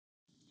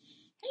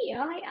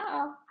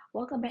Y'all.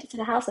 Welcome back to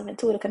the House of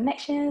Intuitive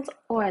Connections,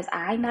 or as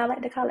I now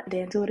like to call it, the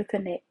Intuitive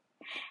Connect.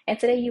 And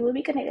today you will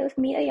be connected with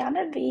me,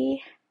 Ayana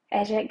V,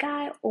 as your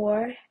guide,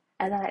 or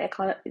as I like to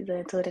call it, the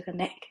Intuitive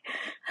Connect.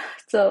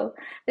 So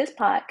this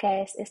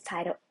podcast is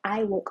titled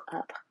I Woke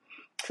Up.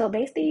 So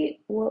basically,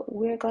 what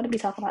we're going to be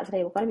talking about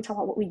today, we're going to be talking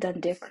about what we've done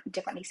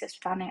differently since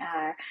finding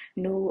our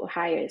new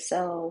higher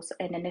selves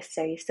and the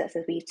necessary steps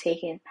that we've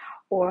taken,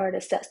 or the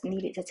steps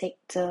needed to take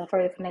to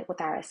further connect with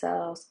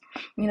ourselves.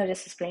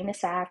 Just explain this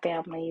to our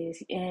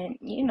families, and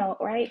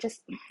right,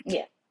 just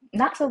yeah,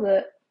 not so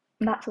good,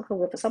 not so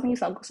good for some of you,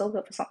 so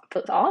good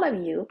for all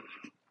of you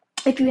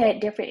if you had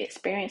different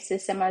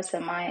experiences similar to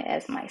mine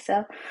as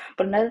myself.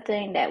 But another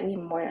thing that we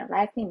more than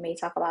likely may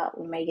talk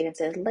about, we may get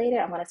into this later.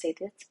 I'm going to say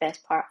this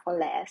best part for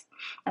last.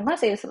 I'm going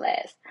to say this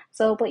last.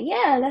 But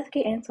yeah, let's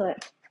get into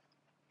it.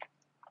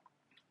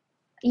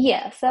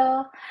 Yeah,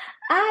 so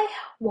I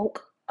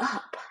woke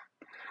up.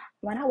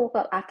 When I woke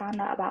up, I found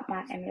out about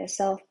my inner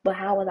self, but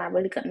how was I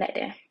really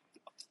connected?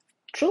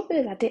 Truth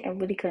is, I didn't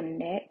really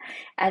connect.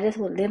 I just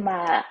would live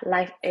my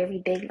life every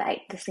day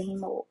like the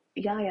same old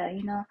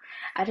yeah.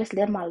 I just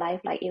lived my life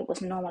like it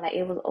was normal, like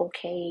it was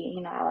okay.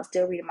 I was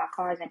still reading my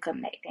cards and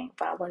connecting,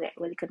 but I wasn't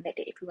really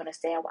connected, if you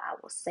understand what I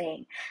was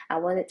saying. I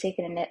wasn't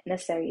taking the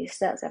necessary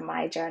steps in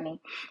my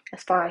journey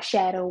as far as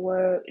shadow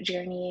work,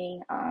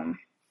 journeying.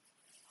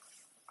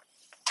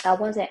 I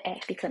wasn't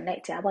actually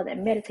connected. I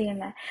wasn't meditating.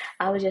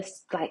 I was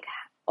just like,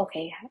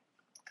 okay,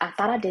 I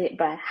thought I did it,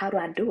 but how do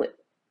I do it?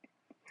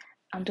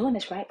 I'm doing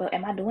this right, but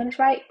am I doing this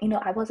right?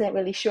 I wasn't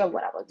really sure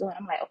what I was doing.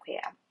 I'm like, okay,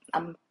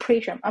 I'm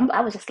pretty sure.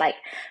 I was just like,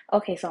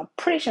 okay, so I'm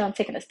pretty sure I'm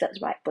taking the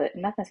steps right, but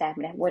nothing's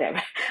happening.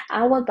 Whatever.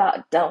 I was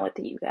about done with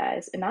it, you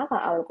guys, and I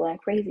thought I was going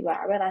crazy, but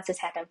I realized this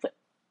happened for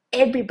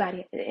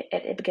everybody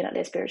at the beginning of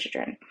their spiritual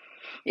journey.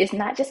 It's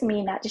not just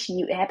me, not just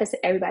you. It happens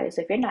to everybody.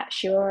 So if you're not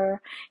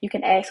sure, you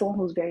can ask someone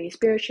who's very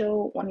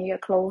spiritual, one of your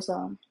close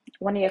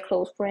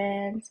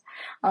friends,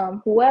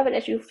 whoever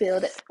that you feel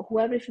that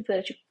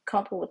you're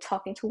comfortable with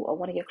talking to, or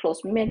one of your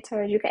close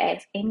mentors. You can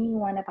ask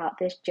anyone about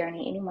this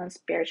journey, anyone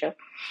spiritual.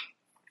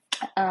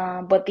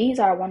 But these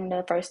are one of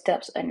the first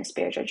steps in the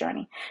spiritual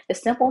journey. The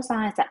simple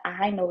signs that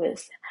I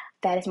noticed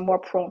that is more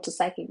prone to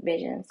psychic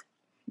visions.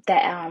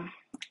 That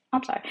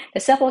I'm sorry. The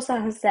simple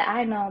signs that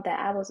I know that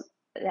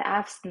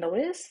I've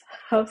noticed.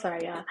 I'm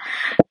sorry, y'all.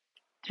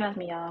 Trust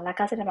me, y'all.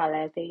 Like I said in my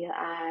last video,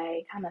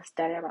 I kind of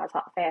stutter when I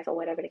talk fast or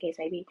whatever the case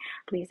may be.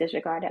 Please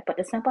disregard that. But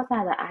the simple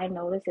signs that I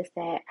notice is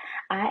that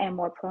I am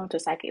more prone to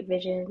psychic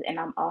visions, and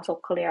I'm also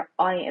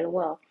clairaudient as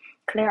well.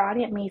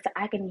 Clairaudient means that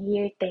I can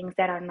hear things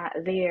that are not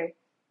there.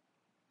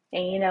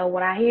 And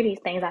when I hear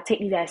these things, I take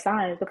these as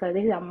signs, because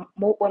these are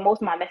where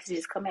most of my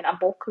messages come in. I'm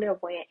both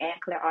clairvoyant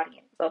and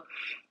clairaudient. So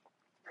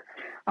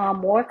I'm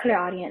more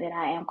clairaudient than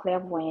I am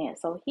clairvoyant.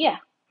 So yeah.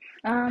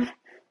 Um,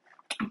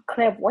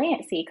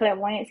 Clairvoyancy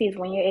is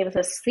when you're able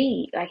to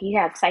see, like you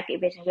have psychic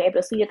vision, you're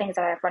able to see the things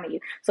that are in front of you.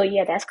 So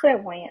yeah, that's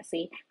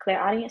clairvoyancy.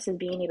 Clairaudience is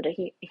being able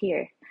to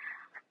hear.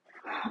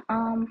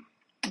 Um,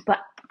 but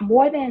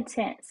more than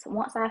intense.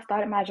 Once I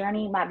started my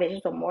journey, my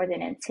visions were more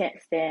than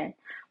intense than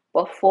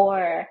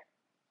before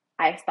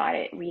I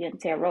started reading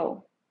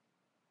tarot.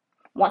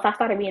 Once I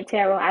started reading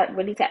tarot, I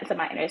really tapped into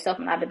my inner self,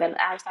 and I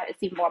started to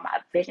see more of my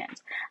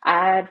visions.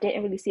 I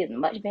didn't really see as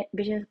much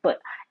visions, but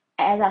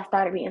as I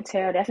started reading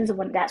tarot,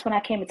 that's when I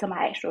came into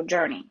my actual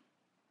journey.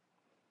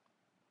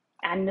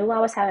 I knew I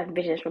was having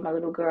visions from a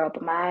little girl,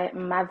 but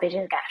my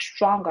visions got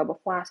stronger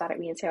before I started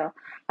reading tarot.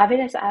 My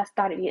visions I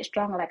started to get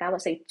stronger, like I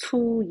would say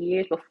 2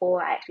 years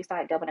before I actually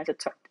started delving into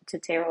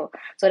tarot.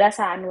 So that's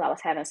how I knew I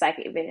was having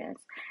psychic visions,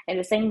 and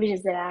the same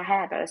visions that I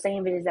have are the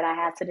same visions that I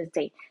have to this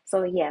day.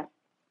 So yeah,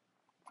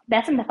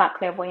 that's enough about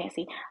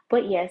clairvoyancy.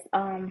 But yes,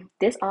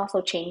 this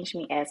also changed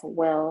me as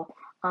well.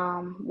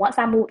 Once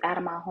I moved out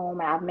of my home,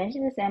 and I've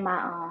mentioned this in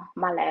my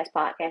last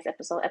podcast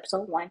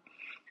episode 1.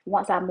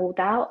 Once I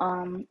moved out,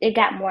 it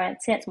got more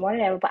intense, more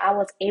than ever, but I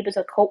was able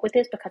to cope with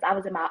this because I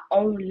was in my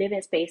own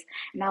living space,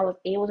 and I was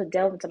able to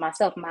delve into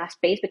myself. My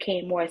space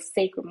became more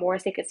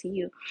sacred to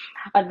you.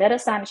 Another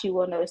sign that you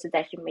will notice is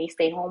that you may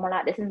stay home a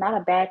lot. This is not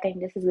a bad thing.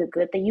 This is a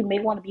good thing. You may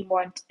want to be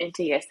more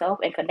into yourself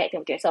and connecting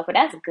with yourself, and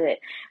that's good.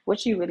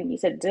 What you really need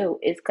to do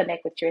is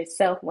connect with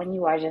yourself when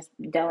you are just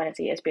delving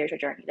into your spiritual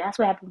journey. That's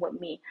what happened with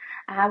me.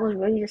 I was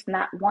really just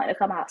not wanting to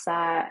come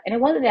outside, and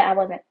it wasn't that I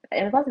wasn't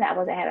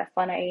having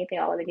fun or anything.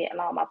 I wasn't getting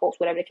along with my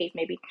folks, whatever the case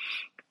may be.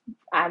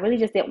 I really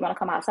just didn't want to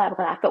come outside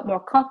because I felt more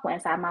comfortable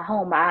inside my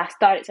home. I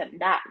started to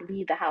not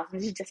leave the house.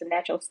 This is just a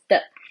natural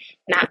step,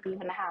 not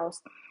leaving the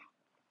house.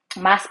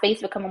 My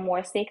space becoming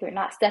more sacred,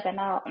 not stepping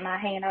out, not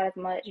hanging out as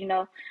much.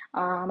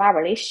 My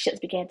relationships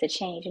began to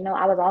change.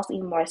 I was also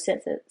even more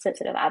sensitive.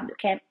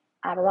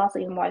 I was also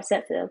even more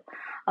sensitive.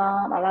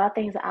 A lot of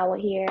things that I would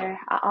hear.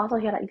 I also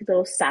hear like these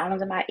little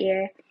sounds in my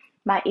ear.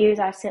 My ears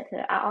are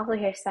sensitive. I also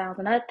hear sounds.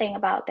 Another thing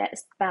about that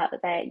is about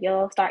that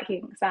you'll start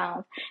hearing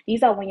sounds.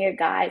 These are when your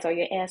guides or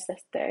your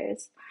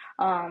ancestors,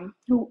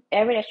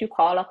 whoever that you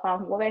call upon,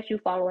 whoever that you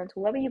follow into,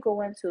 whoever you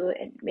go into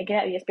and begin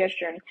out your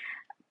spiritual journey,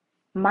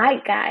 my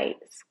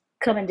guides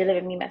come and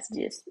deliver me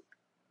messages.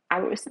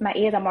 My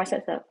ears are more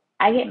sensitive.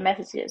 I get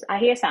messages. I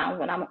hear sounds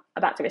when I'm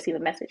about to receive a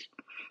message.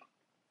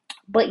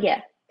 But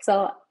yeah,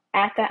 so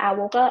after I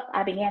woke up,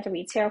 I began to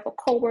read tarot for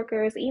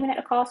coworkers, even at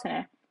the call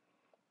center.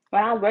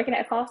 When I was working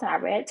at the call center, I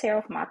read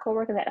tarot for my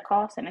coworkers at the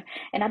call center,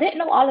 and I didn't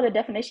know all of the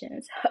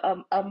definitions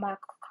of my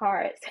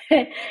cards,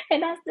 and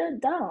I still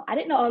don't. I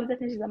didn't know all the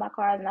definitions of my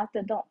cards, and I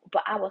still don't.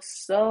 But I was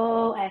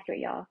so accurate,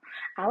 y'all.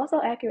 I was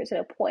so accurate to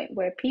the point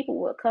where people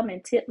would come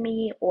and tip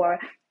me, or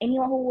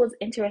anyone who was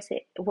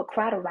interested would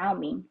crowd around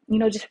me,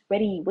 just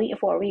ready, waiting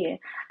for a reading.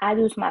 I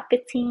used my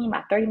 15,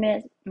 my 30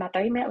 minutes, my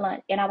 30-minute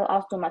lunch, and I was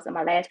also doing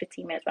my last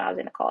 15 minutes when I was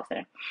in the call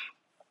center.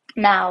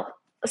 Now,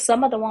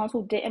 some of the ones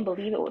who didn't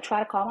believe it would try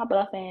to call my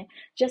bluff and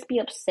just be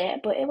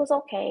upset, but it was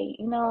okay.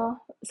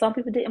 Some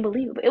people didn't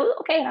believe it, but it was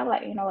okay. And I'm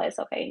like, you know what, it's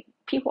okay.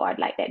 People are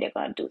like that. They're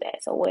going to do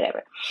that. So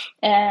whatever.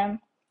 And,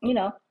 you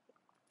know,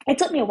 it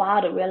took me a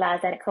while to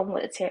realize that it comes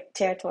with the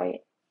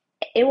territory.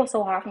 It was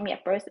so hard for me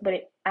at first,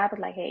 but I was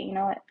like, hey, you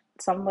know what?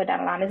 Somewhere down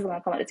the line, this is going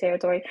to come with the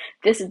territory.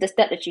 This is the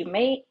step that you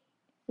made,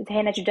 the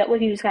hand that you dealt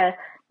with. You just got to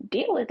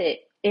deal with it.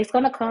 It's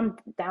gonna come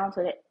down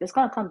to that. It's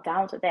gonna come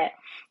down to that.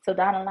 So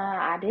down the line,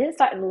 I did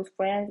start to lose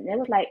friends, and it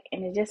was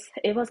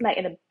like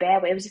in a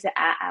bad way. It was just that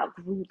I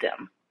outgrew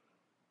them.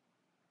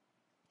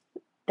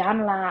 Down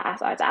the line, I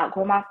started to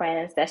outgrow my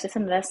friends. That's just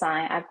another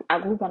sign. I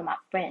grew one of my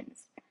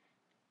friends.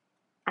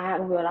 I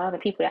grew a lot of the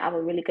people that I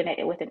was really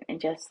connected with,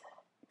 and just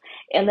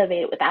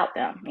elevated without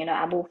them.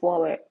 I moved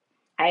forward.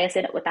 I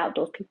ended up without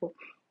those people.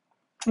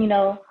 you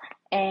know.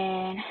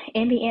 And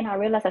in the end, I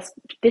realized that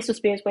this was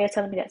Spirit's way of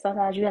telling me that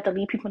sometimes you have to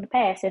leave people in the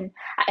past. And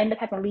I end up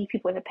having to leave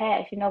people in the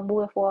past,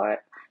 moving forward.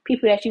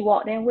 People that you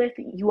walked in with,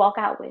 you walk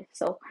out with.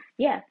 So,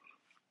 yeah.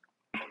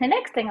 The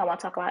next thing I want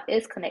to talk about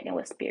is connecting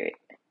with Spirit.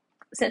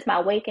 Since my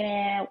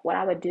awakening, what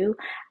I would do,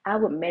 I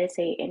would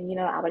meditate and,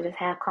 I would just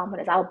have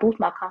confidence. I would boost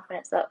my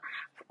confidence up.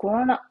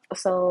 Growing up,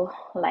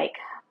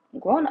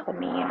 growing up for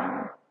me,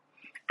 I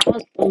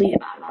was bullied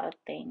about a lot of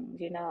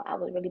things, I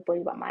was really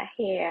bullied about my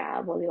hair, I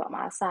was bullied about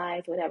my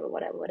size, whatever,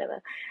 whatever,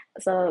 whatever.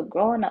 So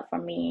growing up for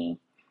me,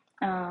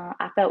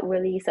 I felt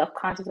really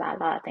self-conscious about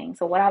a lot of things.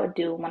 So what I would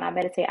do when I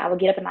meditate, I would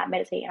get up and I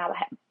meditate, and I would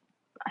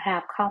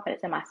have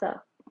confidence in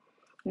myself.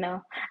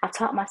 I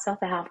taught myself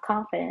to have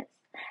confidence.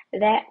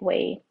 That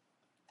way,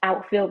 I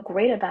would feel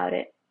great about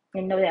it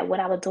and know that what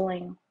I was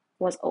doing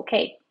was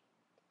okay.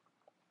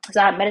 So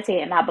I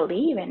meditate and I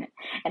believe in it,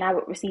 and I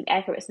would receive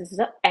accurate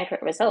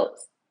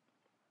results.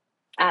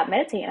 I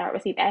meditate and I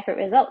receive accurate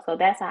results. So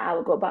that's how I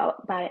would go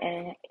about it,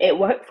 and it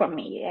worked for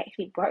me. It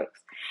actually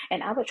works.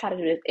 And I would try to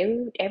do this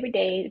every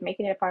day,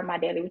 making it a part of my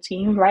daily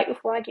routine right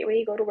before I get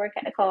ready to go to work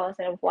at the calls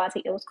and before I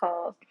take those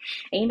calls.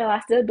 And I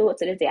still do it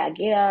to this day. I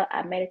get up,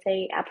 I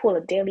meditate, I pull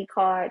a daily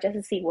card just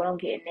to see what I'm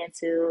getting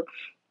into.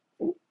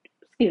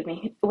 Excuse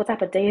me, what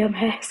type of day I'm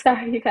having.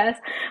 Sorry, you guys.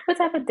 What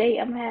type of day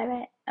I'm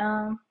having.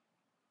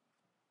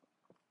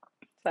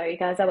 Sorry, you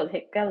guys. That was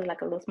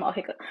like a little small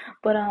hiccup.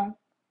 But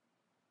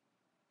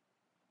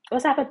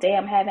what type of day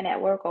I'm having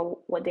at work, or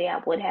what day I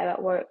would have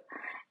at work.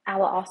 I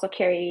will also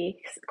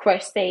carry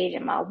crushed sage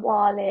in my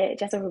wallet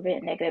just to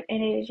prevent negative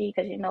energy,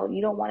 because you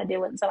don't want to deal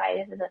with somebody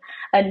that's just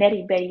a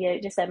netty betty,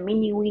 just a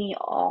meanie weenie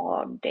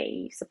all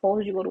day.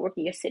 Suppose you go to work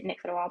and you're sitting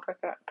next to the wrong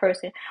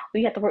person, or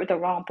you have to work with the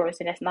wrong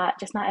person that's not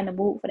in the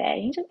mood for that.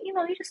 You just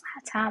don't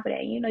have time for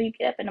that. You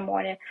get up in the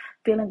morning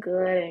feeling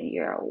good and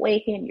you're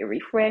awake and you're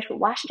refreshed. But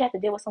why should you have to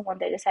deal with someone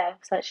that just has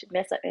such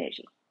messed up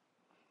energy?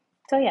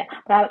 So yeah,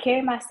 but I would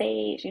carry my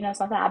sage.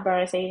 Sometimes I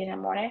burn sage in the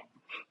morning,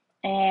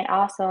 and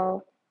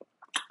also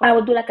I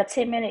would do like a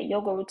 10-minute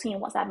yoga routine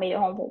once I made it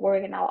home from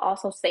work, and I would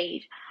also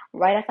sage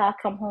right after I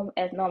come home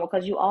as normal,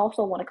 because you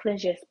also want to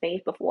cleanse your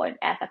space before and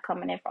after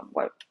coming in from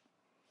work.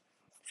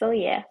 So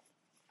yeah,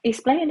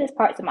 explaining this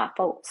part to my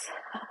folks.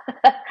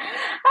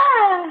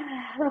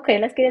 Okay,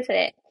 let's get into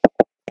that.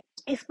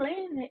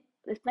 Explaining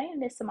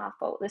this to my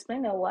folks,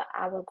 explaining what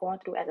I was going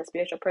through as a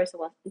spiritual person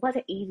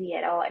wasn't easy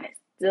at all, and it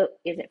still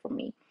isn't for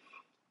me.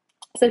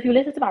 So if you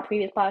listen to my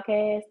previous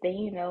podcast,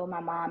 then my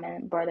mom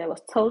and brother was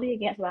totally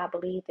against what I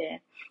believed in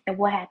and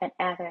what happened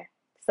after.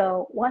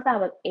 So once I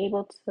was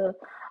able to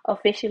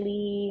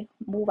officially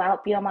move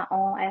out, be on my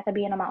own, after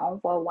being on my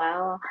own for a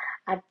while,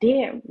 I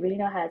didn't really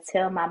know how to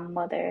tell my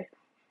mother.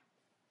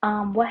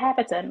 What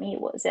happened to me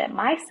was that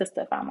my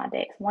sister found my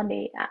decks. One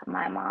day,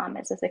 my mom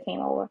and sister came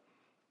over,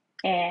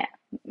 and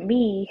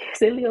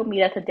silly old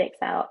me left the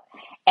decks out.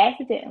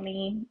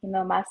 Accidentally,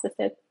 my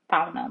sister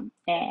found them,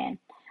 and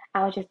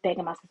I was just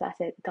begging my sister. I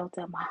said, "Don't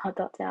tell mom,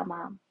 don't tell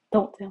mom,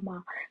 don't tell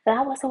mom." But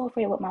I was so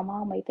afraid what my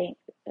mom may think.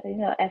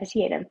 After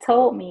she done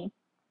told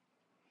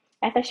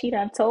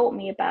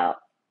me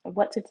about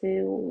what to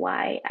do,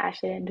 why I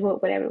shouldn't do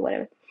it, whatever,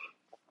 whatever.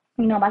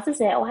 My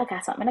sister said, "Oh, I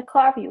got something in the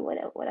car for you,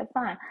 whatever, whatever."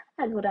 Fine.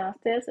 I go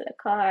downstairs to the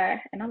car,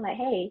 and I'm like,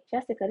 "Hey,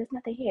 Jessica, there's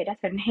nothing here."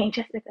 That's her name,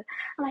 Jessica.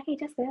 I'm like, "Hey,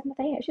 Jessica, there's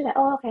nothing here." She's like,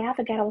 "Oh, okay, I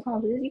forgot I was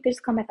home. So you could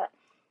just come back up."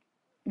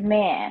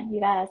 Man, you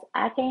guys,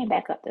 I came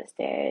back up the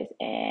stairs,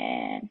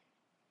 and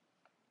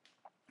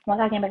once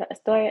I came back up the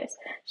stairs,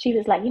 she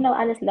was like,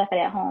 "I just left it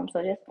at home,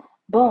 so just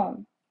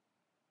boom."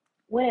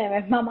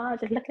 whatever. My mom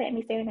just looking at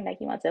me, staring at me like,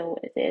 you want to tell me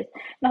what this is?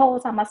 And the whole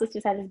time, my sister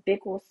just had this big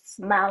old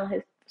smile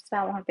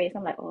on her face.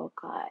 I'm like, oh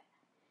God,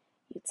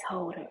 you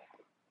told her.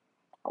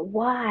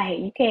 Why?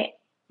 You can't.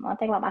 One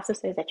thing about my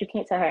sister is that you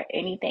can't tell her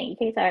anything. You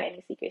can't tell her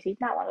any secrets.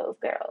 She's not one of those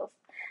girls.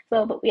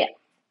 So, but yeah,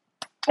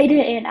 it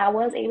did, and I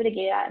was able to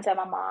get it out and tell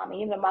my mom.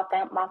 Even though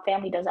my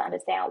family doesn't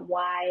understand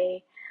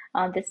why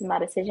this is my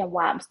decision,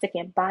 why I'm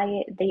sticking by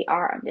it, they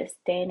are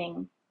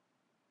understanding.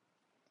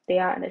 They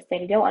are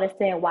understanding. They don't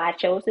understand why I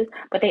chose this,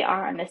 but they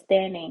are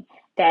understanding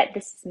that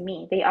this is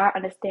me. They are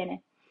understanding.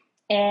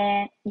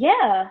 And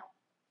yeah,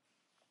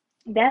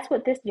 that's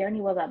what this journey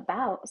was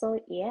about.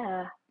 So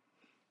yeah.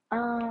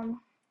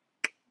 Um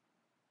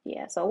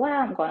yeah, so what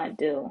I'm gonna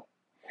do,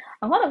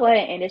 I'm gonna go ahead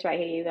and end this right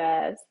here, you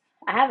guys.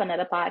 I have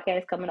another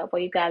podcast coming up for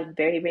you guys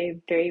very,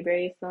 very, very,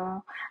 very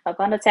soon. I'm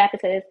gonna tap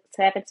into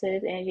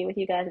this energy with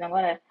you guys, and I'm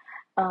gonna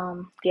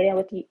get in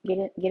with you,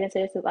 get into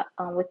this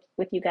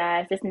with you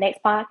guys. This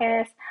next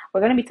podcast,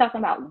 we're gonna be talking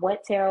about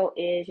what tarot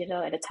is, and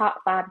the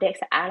top 5 decks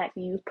that I like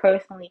to use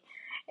personally.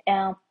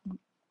 Um,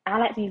 I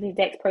like to use these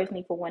decks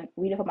personally for when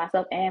reading for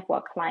myself and for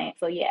a client.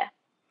 So yeah,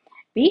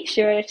 be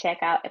sure to check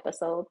out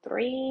episode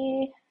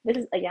 3. This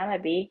is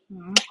Ayana B.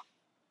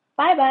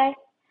 Bye bye.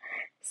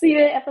 See you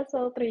in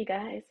episode 3,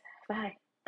 guys. Bye.